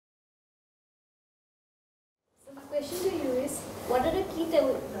What are the key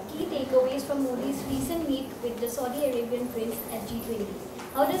takeaways from Modi's recent meet with the Saudi Arabian prince at G20?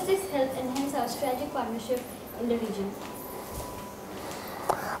 How does this help enhance our strategic partnership in the region?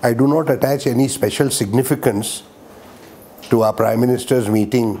 I do not attach any special significance to our Prime Minister's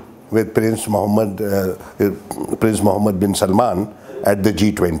meeting with Prince Mohammed bin Salman at the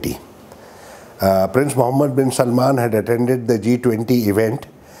G20. Prince Mohammed bin Salman had attended the G20 event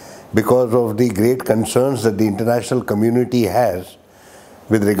because of the great concerns that the international community has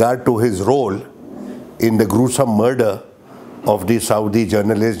with regard to his role in the gruesome murder of the Saudi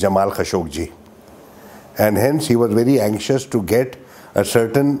journalist Jamal Khashoggi. And hence he was very anxious to get a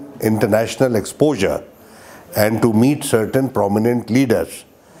certain international exposure and to meet certain prominent leaders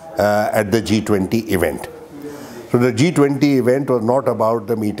at the G20 event. So the G20 event was not about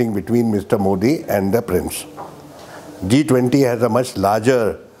the meeting between Mr. Modi and the Prince. G20 has a much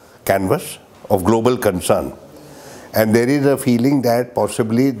larger canvas of global concern, and there is a feeling that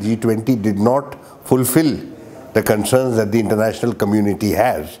possibly G20 did not fulfill the concerns that the international community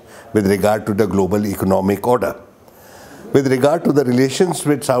has with regard to the global economic order. With regard to the relations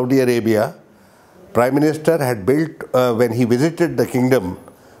with Saudi Arabia, Prime Minister had built, when he visited the kingdom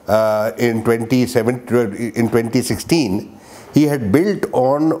in 2016, he had built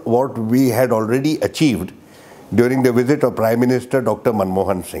on what we had already achieved during the visit of Prime Minister Dr.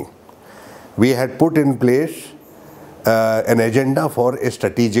 Manmohan Singh. We had put in place an agenda for a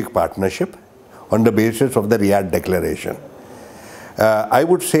strategic partnership on the basis of the Riyadh Declaration. I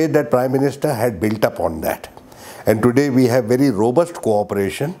would say that Prime Minister had built up on that. And today we have very robust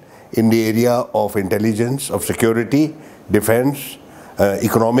cooperation in the area of intelligence, of security, defense,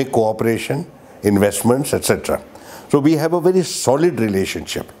 economic cooperation, investments, etc. So we have a very solid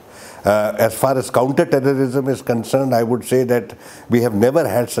relationship. As far as counter-terrorism is concerned, I would say that we have never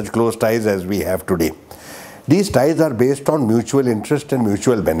had such close ties as we have today. These ties are based on mutual interest and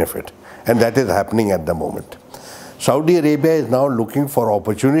mutual benefit, and that is happening at the moment. Saudi Arabia is now looking for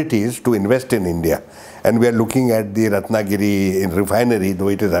opportunities to invest in India, and we are looking at the Ratnagiri refinery, though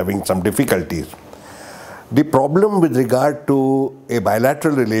it is having some difficulties. The problem with regard to a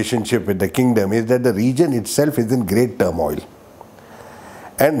bilateral relationship with the kingdom is that the region itself is in great turmoil.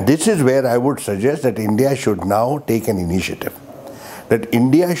 And this is where I would suggest that India should now take an initiative. That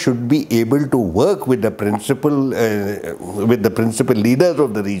India should be able to work with the principal leaders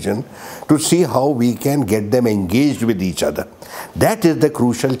of the region to see how we can get them engaged with each other. That is the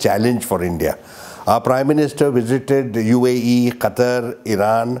crucial challenge for India. Our Prime Minister visited UAE, Qatar,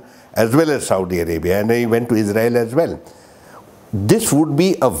 Iran, as well as Saudi Arabia, and he went to Israel as well. This would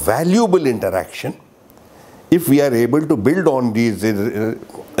be a valuable interaction if we are able to build on these,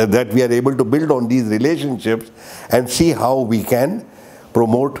 relationships and see how we can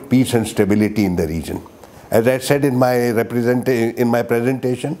promote peace and stability in the region. As I said in my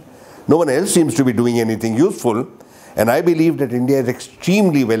presentation, no one else seems to be doing anything useful, and I believe that India is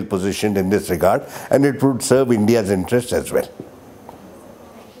extremely well positioned in this regard, and it would serve India's interests as well.